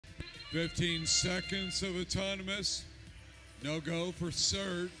15 seconds of autonomous. No go for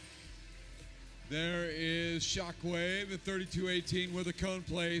Cert. There is Shockwave at 32.18 with a cone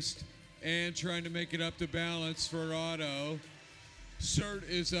placed and trying to make it up to balance for Otto. Cert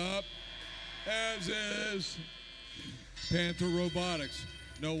is up, as is Panther Robotics.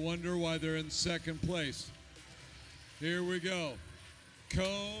 No wonder why they're in second place. Here we go.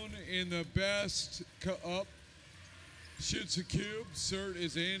 Cone in the best, up, shoots a cube. Cert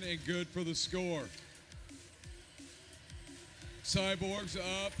is in and good for the score. Cyborgs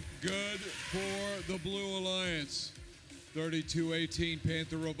up, good for the Blue Alliance. 32-18,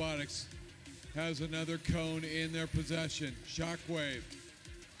 Panther Robotics has another cone in their possession. Shockwave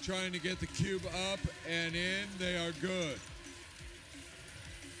trying to get the cube up and in. They are good.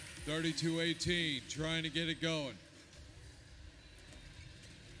 32-18, trying to get it going.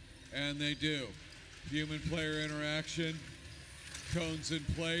 And they do. Human player interaction. Cones in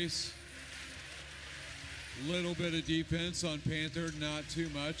place. Little bit of defense on Panther, not too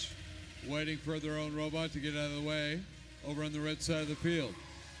much. Waiting for their own robot to get out of the way. Over on the red side of the field.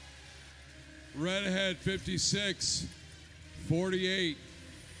 Red ahead, 56-48.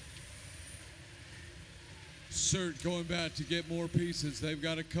 Cert going back to get more pieces. They've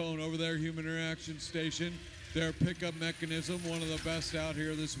got a cone over there, human interaction station. Their pickup mechanism, one of the best out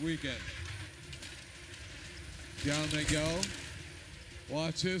here this weekend. Down they go.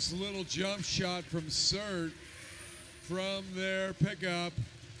 Watch this little jump shot from Cert from their pickup.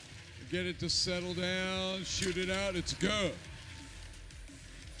 Get it to settle down, shoot it out, it's good.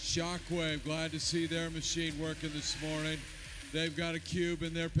 Shockwave, glad to see their machine working this morning. They've got a cube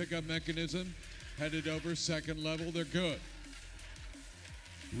in their pickup mechanism. Headed over second level, they're good.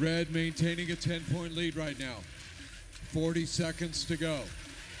 Red maintaining a 10-point lead right now. 40 seconds to go.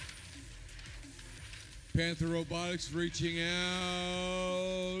 Panther Robotics reaching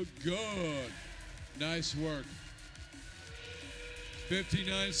out, good. Nice work.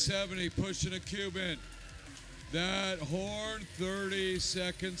 59-70, pushing a cube in. That horn, 30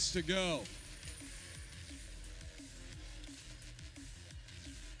 seconds to go.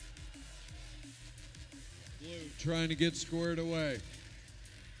 Blue trying to get squared away.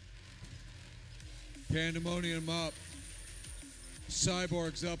 Pandemonium up.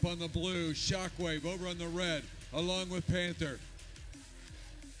 Cyborgs up on the blue. Shockwave over on the red, along with Panther.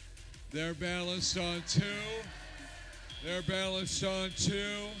 They're balanced on two. They're balanced on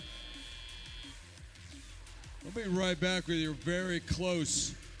two. We'll be right back with your very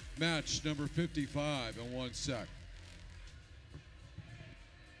close match, number 55, in 1 sec.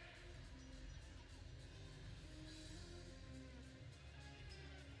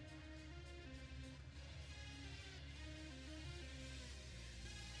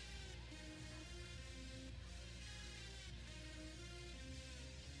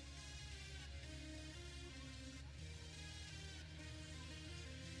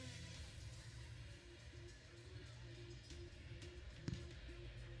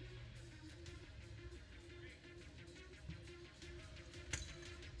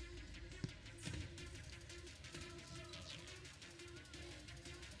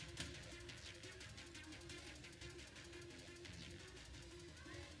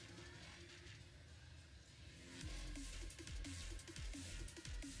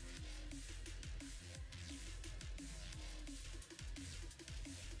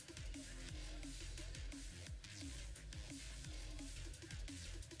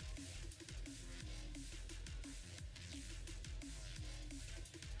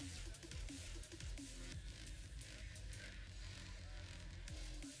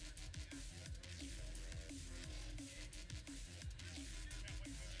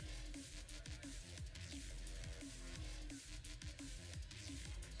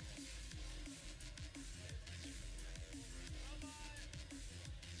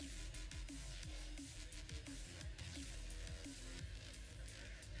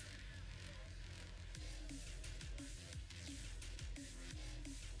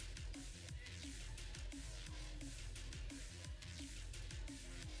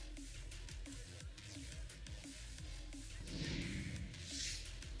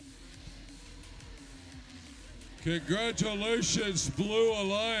 Congratulations, Blue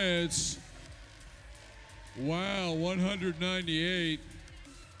Alliance. Wow, 198.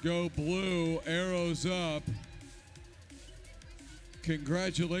 Go Blue, arrows up.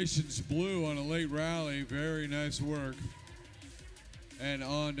 Congratulations, Blue, on a late rally. Very nice work. And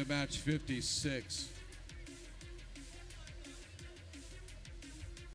on to match 56.